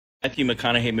Matthew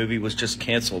McConaughey movie was just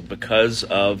canceled because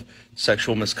of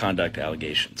sexual misconduct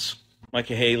allegations.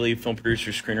 Micah Haley, film producer,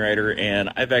 screenwriter,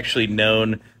 and I've actually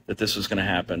known that this was going to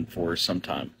happen for some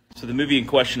time. So the movie in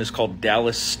question is called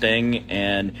Dallas Sting,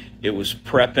 and it was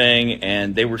prepping,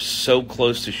 and they were so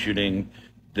close to shooting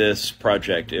this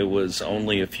project. It was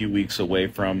only a few weeks away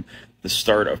from the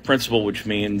start of principal, which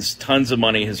means tons of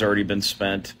money has already been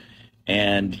spent,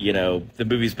 and the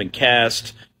movie's been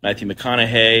cast. Matthew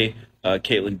McConaughey,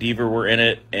 Caitlin Dever were in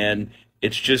it, and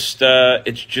it's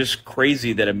just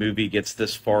crazy that a movie gets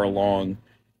this far along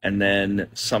and then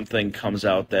something comes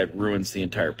out that ruins the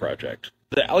entire project.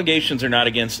 The allegations are not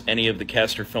against any of the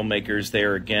cast or filmmakers. They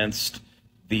are against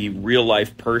the real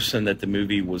life person that the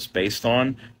movie was based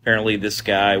on. Apparently, this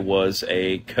guy was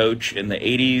a coach in the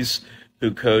 80s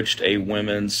who coached a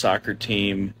women's soccer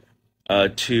team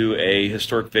to a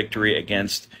historic victory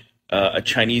against a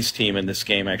Chinese team, and this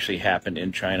game actually happened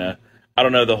in China. I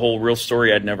don't know the whole real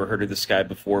story. I'd never heard of this guy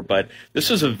before, but this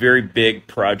was a very big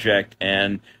project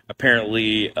and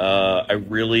apparently a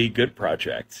really good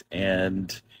project.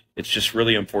 And it's just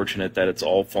really unfortunate that it's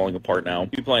all falling apart now.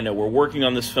 People I know were working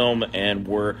on this film and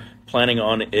were planning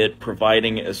on it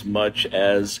providing as much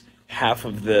as half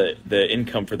of the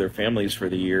income for their families for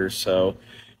the year. So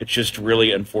it's just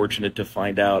really unfortunate to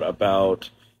find out about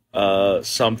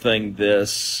something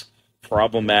this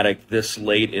problematic this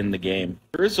late in the game.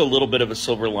 There is a little bit of a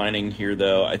silver lining here,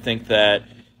 though. I think that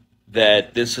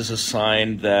this is a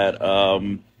sign that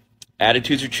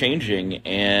attitudes are changing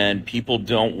and people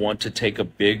don't want to take a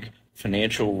big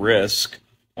financial risk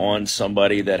on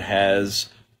somebody that has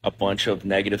a bunch of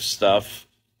negative stuff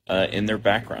in their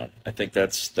background. I think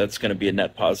that's going to be a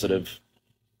net positive.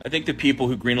 I think the people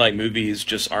who greenlight movies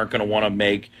just aren't going to want to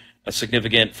make a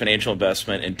significant financial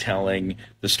investment in telling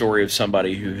the story of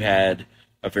somebody who had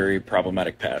a very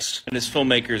problematic past. And as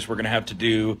filmmakers, we're going to have to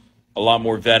do a lot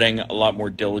more vetting, a lot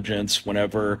more diligence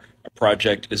whenever a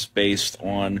project is based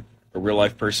on a real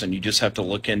life person. You just have to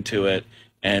look into it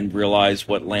and realize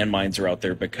what landmines are out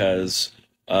there, because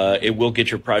it will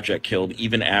get your project killed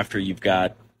even after you've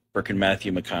got frickin'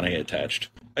 Matthew McConaughey attached.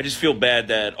 I just feel bad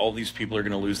that all these people are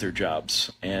going to lose their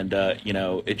jobs. And,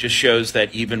 it just shows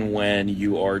that even when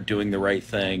you are doing the right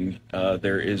thing,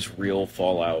 there is real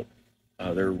fallout.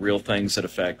 There are real things that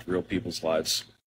affect real people's lives.